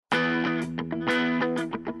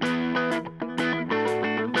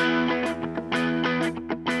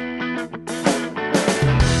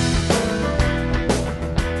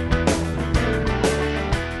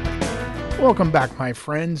Welcome back, my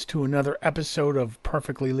friends, to another episode of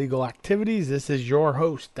Perfectly Legal Activities. This is your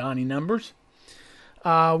host, Donnie Numbers.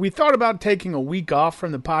 We thought about taking a week off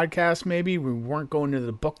from the podcast, maybe. We weren't going to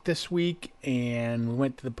the book this week, and we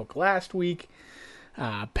went to the book last week.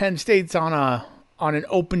 Penn State's on an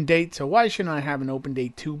open date, so why shouldn't I have an open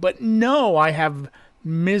date too? But no, I have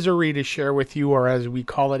misery to share with you, or as we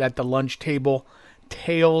call it at the lunch table,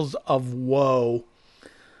 tales of woe.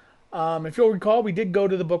 If you'll recall, we did go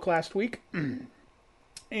to the book last week,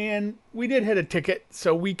 and we did hit a ticket,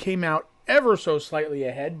 so we came out ever so slightly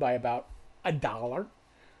ahead by about $1,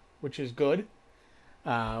 which is good.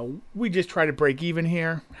 We just try to break even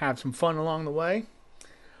here, have some fun along the way.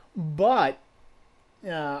 But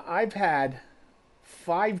I've had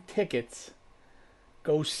 5 tickets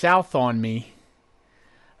go south on me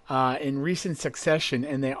in recent succession,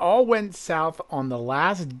 and they all went south on the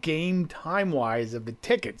last game time-wise of the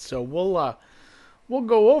tickets. So we'll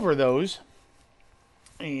go over those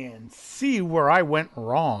and see where I went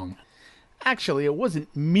wrong. Actually, it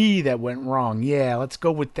wasn't me that went wrong. Yeah, let's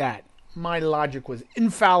go with that. My logic was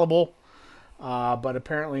infallible, but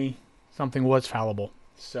apparently something was fallible.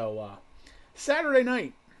 So Saturday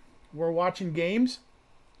night, we're watching games,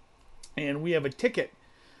 and we have a ticket.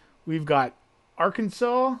 We've got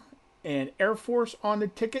Arkansas and Air Force on the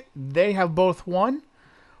ticket. They have both won.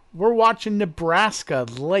 We're watching Nebraska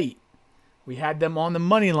late. We had them on the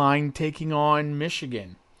money line taking on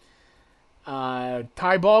Michigan.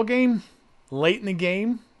 Tie ball game. Late in the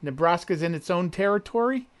game. Nebraska's in its own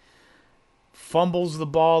territory. Fumbles the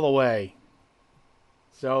ball away.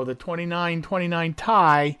 So the 29-29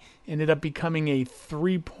 tie ended up becoming a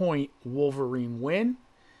 3-point Wolverine win.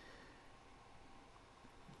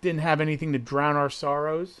 Didn't have anything to drown our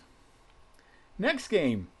sorrows. Next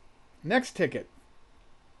game. Next ticket.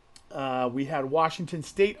 We had Washington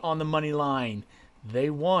State on the money line. They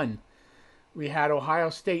won. We had Ohio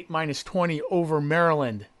State minus 20 over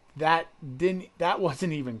Maryland. That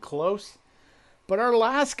wasn't even close. But our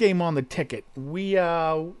last game on the ticket, we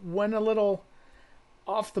went a little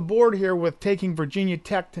off the board here with taking Virginia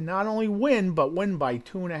Tech to not only win, but win by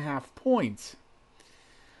 2.5 points.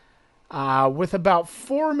 With about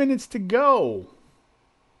 4 minutes to go,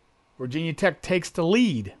 Virginia Tech takes the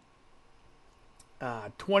lead,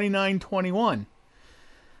 29-21.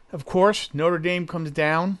 Of course, Notre Dame comes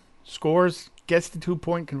down, scores, gets the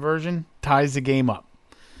 2-point conversion, ties the game up.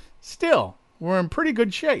 Still, we're in pretty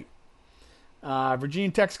good shape.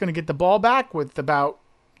 Virginia Tech's going to get the ball back with about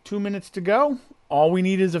 2 minutes to go. All we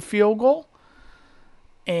need is a field goal,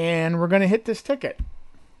 and we're going to hit this ticket.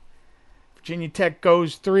 Virginia Tech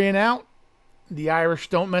goes 3 and out. The Irish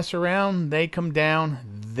don't mess around. They come down.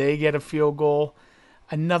 They get a field goal.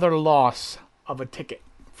 Another loss of a ticket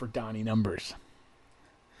for Donnie Numbers.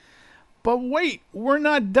 But wait, we're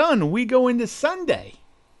not done. We go into Sunday.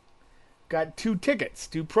 Got 2 tickets.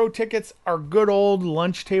 2 pro tickets. Our good old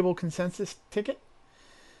lunch table consensus ticket.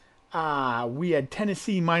 We had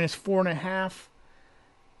Tennessee minus 4.5.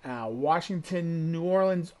 Washington, New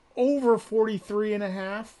Orleans over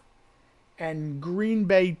 43.5. And Green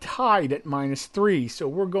Bay tied at minus 3. So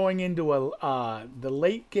we're going into the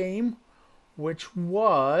late game, which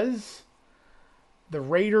was the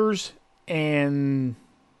Raiders and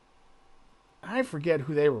I forget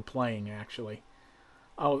who they were playing, actually.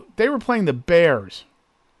 Oh, they were playing the Bears.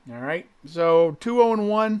 All right. So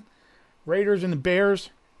 2-0-1, Raiders and the Bears.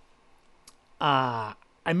 I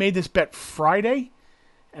made this bet Friday,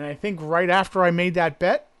 and I think right after I made that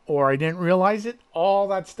bet, or I didn't realize it, all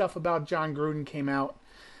that stuff about John Gruden came out.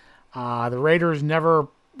 The Raiders never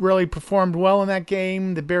really performed well in that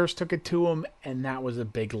game. The Bears took it to them, and that was a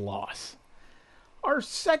big loss. Our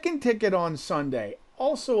second ticket on Sunday,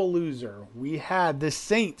 also a loser. We had the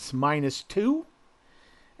Saints minus 2,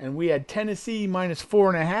 and we had Tennessee minus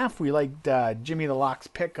 4.5. We liked Jimmy the Lock's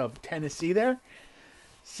pick of Tennessee there.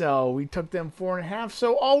 So we took them 4.5.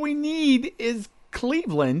 So all we need is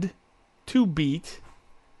Cleveland to beat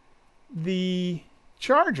the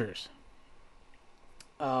Chargers.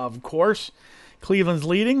 Of course, Cleveland's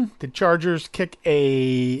leading. The Chargers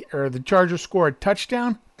the Chargers score a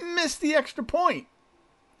touchdown, miss the extra point.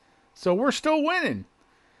 So we're still winning.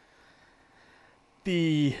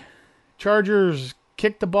 The Chargers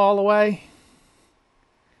kick the ball away.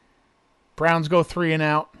 Browns go 3 and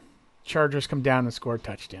out. Chargers come down and score a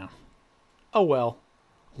touchdown. Oh well,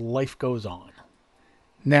 life goes on.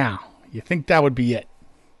 Now, you think that would be it.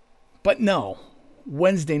 But no,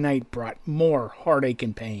 Wednesday night brought more heartache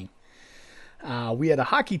and pain. We had a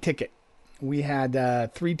hockey ticket. We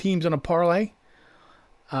had 3 teams on a parlay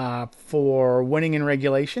for winning in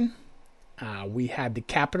regulation. We had the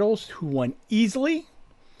Capitals, who won easily.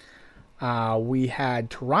 We had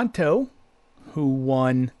Toronto, who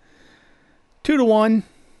won 2-1.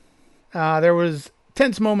 There was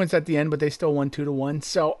tense moments at the end, but they still won 2-1.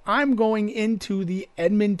 So I'm going into the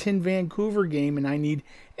Edmonton-Vancouver game, and I need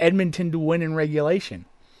Edmonton to win in regulation.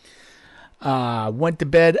 Went to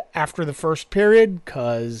bed after the first period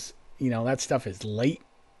because, that stuff is late.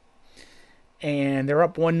 And they're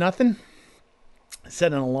up 1-0.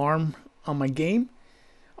 Set an alarm on my game,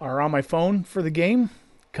 or on my phone for the game.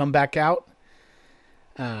 Come back out.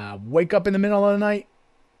 Wake up in the middle of the night.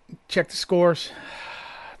 Check the scores.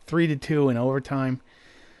 3-2 in overtime.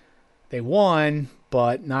 They won,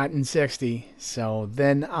 but not in 60. So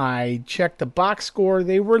then I checked the box score.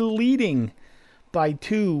 They were leading by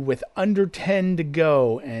 2 with under 10 to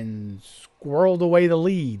go and squirreled away the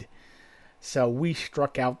lead. So we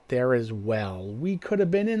struck out there as well. We could have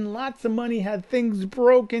been in lots of money had things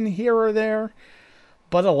broken here or there.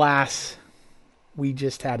 But alas, we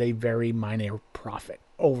just had a very minor profit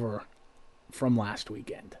over from last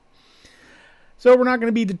weekend. So we're not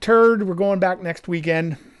going to be deterred. We're going back next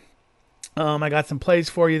weekend. I got some plays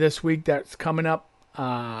for you this week that's coming up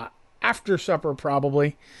after supper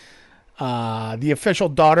probably. The official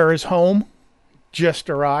daughter is home. Just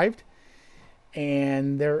arrived.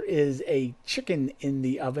 And there is a chicken in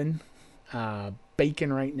the oven,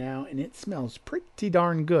 bacon right now, and it smells pretty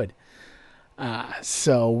darn good.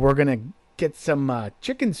 So we're going to get some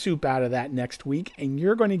chicken soup out of that next week, and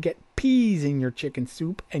you're going to get peas in your chicken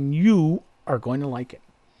soup, and you are going to like it.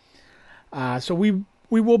 So we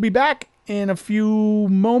will be back in a few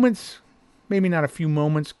moments, maybe not a few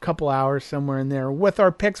moments, couple hours, somewhere in there, with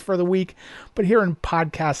our picks for the week. But here in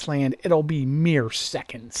podcast land, it'll be mere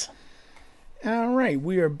seconds. All right,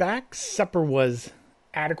 we are back. Supper was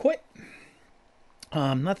adequate.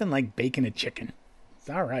 Nothing like bacon and chicken. It's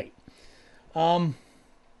all right. Not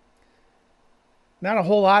a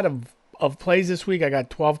whole lot of plays this week. I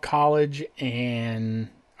got 12 college and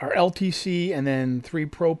our LTC and then 3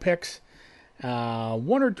 pro picks. 1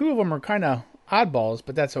 or 2 of them are kind of oddballs,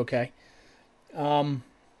 but that's okay.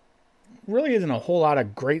 Really isn't a whole lot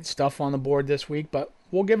of great stuff on the board this week, but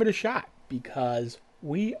we'll give it a shot because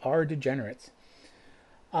we are degenerates.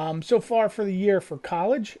 So far for the year for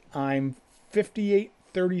college, I'm 58,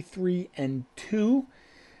 33, and 2.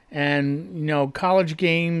 And, college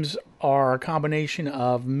games are a combination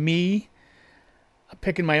of me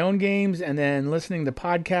picking my own games and then listening to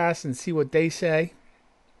podcasts and see what they say.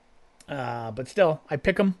 But still, I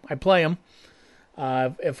pick them, I play them.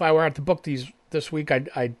 If I were at the book this week,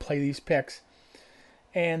 I'd play these picks.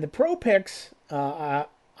 And the pro picks,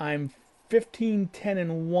 I'm 15, 10,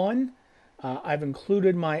 and 1. I've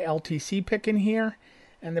included my LTC pick in here.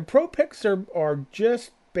 And the pro picks are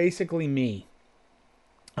just basically me.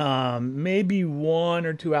 Maybe 1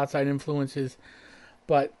 or 2 outside influences.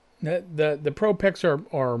 But the pro picks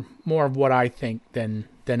are more of what I think than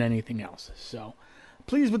anything else. So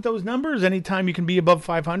pleased with those numbers. Anytime you can be above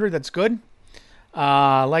 500, that's good.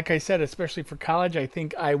 Like I said, especially for college, I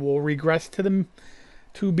think I will regress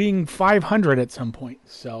to being 500 at some point.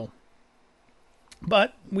 So,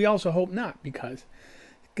 but we also hope not, because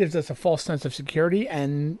it gives us a false sense of security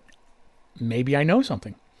and maybe I know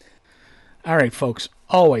something. All right, folks,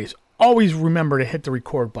 always remember to hit the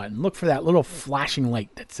record button. Look for that little flashing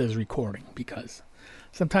light that says recording, because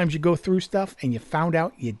sometimes you go through stuff and you found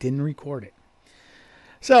out you didn't record it.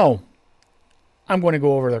 So I'm going to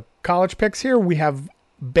go over the college picks here. We have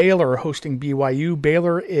Baylor hosting BYU.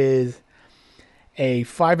 Baylor is a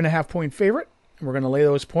 5.5 point favorite. We're going to lay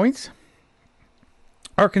those points.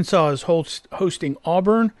 Arkansas is hosting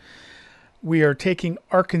Auburn. We are taking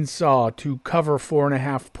Arkansas to cover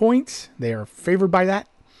 4.5 points. They are favored by that.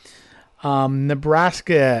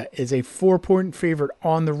 Nebraska is a 4-point favorite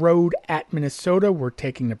on the road at Minnesota. We're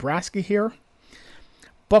taking Nebraska here.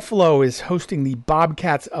 Buffalo is hosting the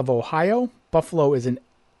Bobcats of Ohio. Buffalo is an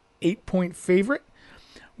 8-point favorite.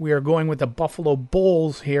 We are going with the Buffalo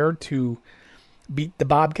Bulls here to beat the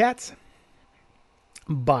Bobcats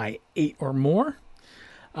by 8 or more.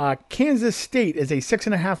 Kansas State is a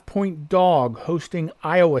 6.5 point dog hosting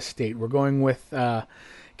Iowa State. We're going with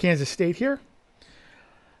Kansas State here.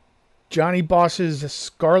 Johnny Boss's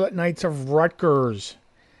Scarlet Knights of Rutgers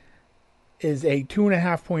is a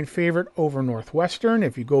 2.5 point favorite over Northwestern.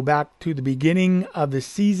 If you go back to the beginning of the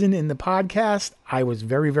season in the podcast, I was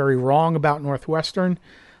very, very wrong about Northwestern.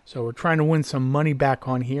 So we're trying to win some money back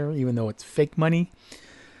on here, even though it's fake money.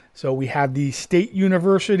 So we have the State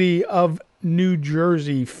University of New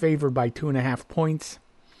Jersey favored by 2.5 points.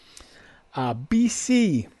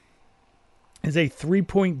 BC is a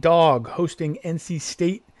 3-point dog hosting NC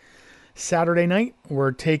State. Saturday night,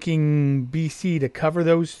 we're taking BC to cover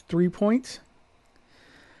those 3 points.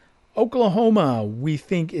 Oklahoma, we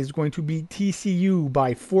think, is going to beat TCU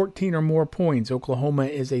by 14 or more points. Oklahoma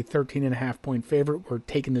is a 13.5 point favorite. We're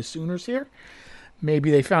taking the Sooners here.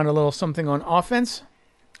 Maybe they found a little something on offense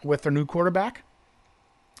with their new quarterback.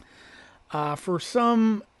 For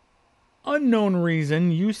some unknown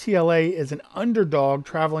reason, UCLA is an underdog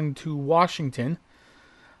traveling to Washington.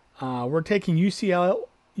 We're taking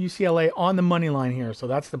UCLA on the money line here, so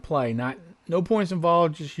that's the play. No points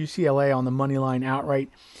involved, just UCLA on the money line outright.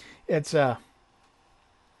 It's the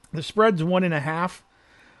spread's 1.5,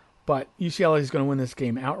 but UCLA is going to win this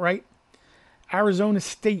game outright. Arizona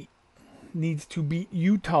State needs to beat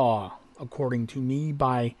Utah, according to me,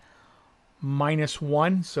 by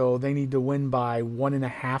 -1, so they need to win by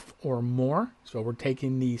 1.5 or more. So we're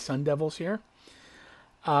taking the Sun Devils here.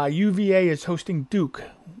 UVA is hosting Duke.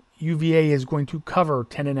 UVA is going to cover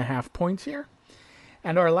 10.5 points here.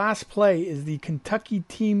 And our last play is the Kentucky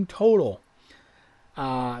team total.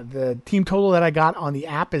 The team total that I got on the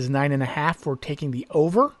app is 9.5. We're taking the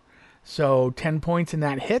over, so 10 points and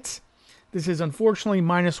that hits. This is unfortunately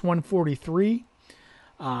 -143.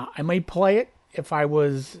 I might play it if I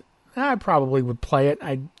was. I probably would play it.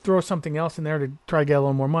 I'd throw something else in there to try to get a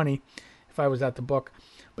little more money if I was at the book.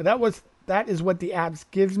 But that is what the apps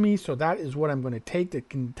gives me, so that is what I'm going to take. The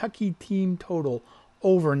Kentucky team total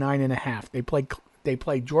over 9.5. They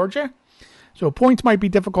play Georgia, so points might be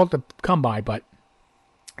difficult to come by, but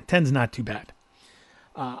 10's not too bad.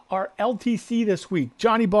 Our LTC this week,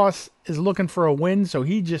 Johnny Boss is looking for a win, so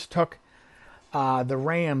he just took the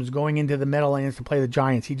Rams going into the Meadowlands to play the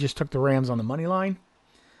Giants. He just took the Rams on the money line.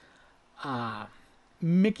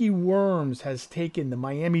 Mickey Worms has taken the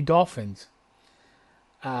Miami Dolphins.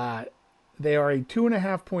 They are a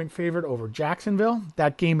 2.5 point favorite over Jacksonville.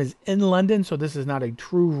 That game is in London, so this is not a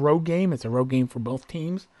true road game. It's a road game for both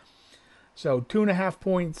teams. So 2.5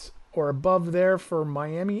 points or above there for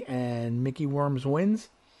Miami, and Mickey Worms wins.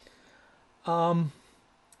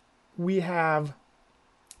 We have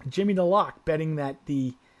Jimmy the Lock betting that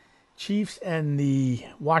the Chiefs and the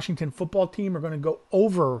Washington football team are going to go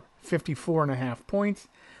over 54.5 points.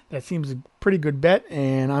 That seems a pretty good bet,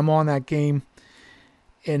 and I'm on that game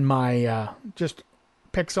in my just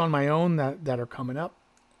picks on my own that are coming up.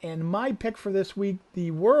 And my pick for this week,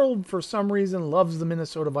 the world for some reason loves the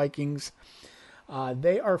Minnesota Vikings.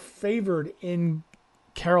 They are favored in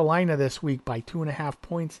Carolina this week by 2.5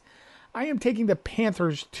 points. I am taking the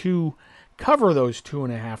Panthers to cover those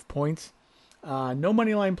 2.5 points. No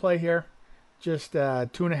money line play here, just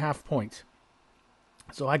 2.5 points.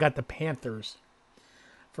 So I got the Panthers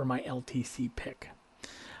for my LTC pick.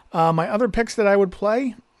 My other picks that I would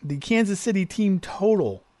play, the Kansas City team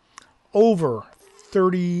total over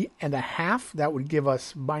 30.5. That would give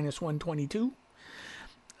us -122.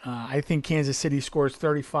 I think Kansas City scores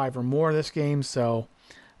 35 or more this game, so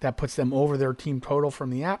that puts them over their team total from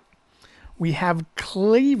the app. We have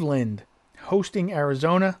Cleveland hosting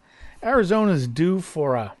Arizona. Arizona's due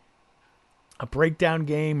for a breakdown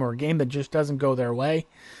game or a game that just doesn't go their way.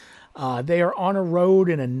 They are on a road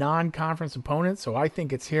in a non-conference opponent, so I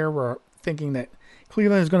think it's here. We're thinking that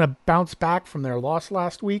Cleveland is going to bounce back from their loss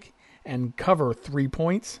last week and cover 3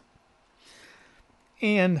 points.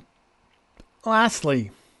 And lastly,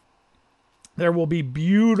 there will be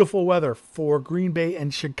beautiful weather for Green Bay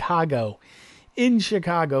and Chicago in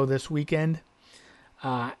Chicago this weekend.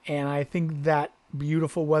 And I think that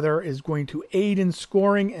beautiful weather is going to aid in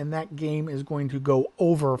scoring, and that game is going to go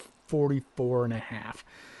over 44.5.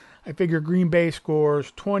 I figure Green Bay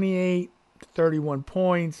scores 28, 31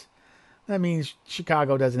 points. That means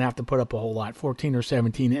Chicago doesn't have to put up a whole lot, 14 or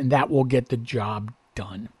 17, and that will get the job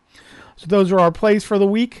done. So those are our plays for the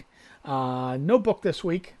week. No book this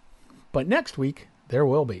week, but next week there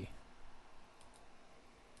will be.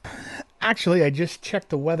 Actually, I just checked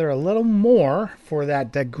the weather a little more for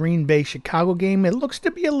that Green Bay Chicago game. It looks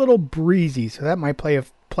to be a little breezy, so that might play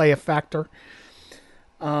a factor.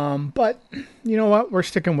 But you know what? We're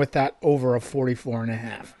sticking with that over a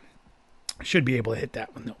 44.5. Should be able to hit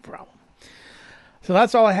that with no problem. So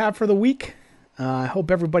that's all I have for the week. I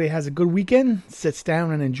hope everybody has a good weekend, sits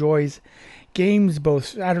down and enjoys games both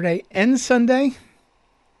Saturday and Sunday.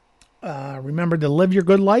 Remember to live your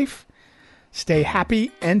good life. Stay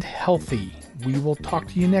happy and healthy. We will talk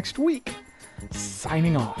to you next week.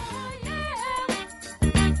 Signing off.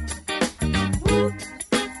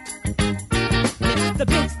 The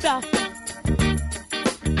big stuff.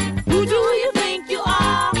 Who do you think you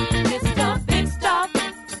are? Mr. Big Stuff.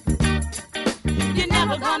 You're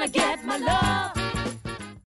never gonna get my love.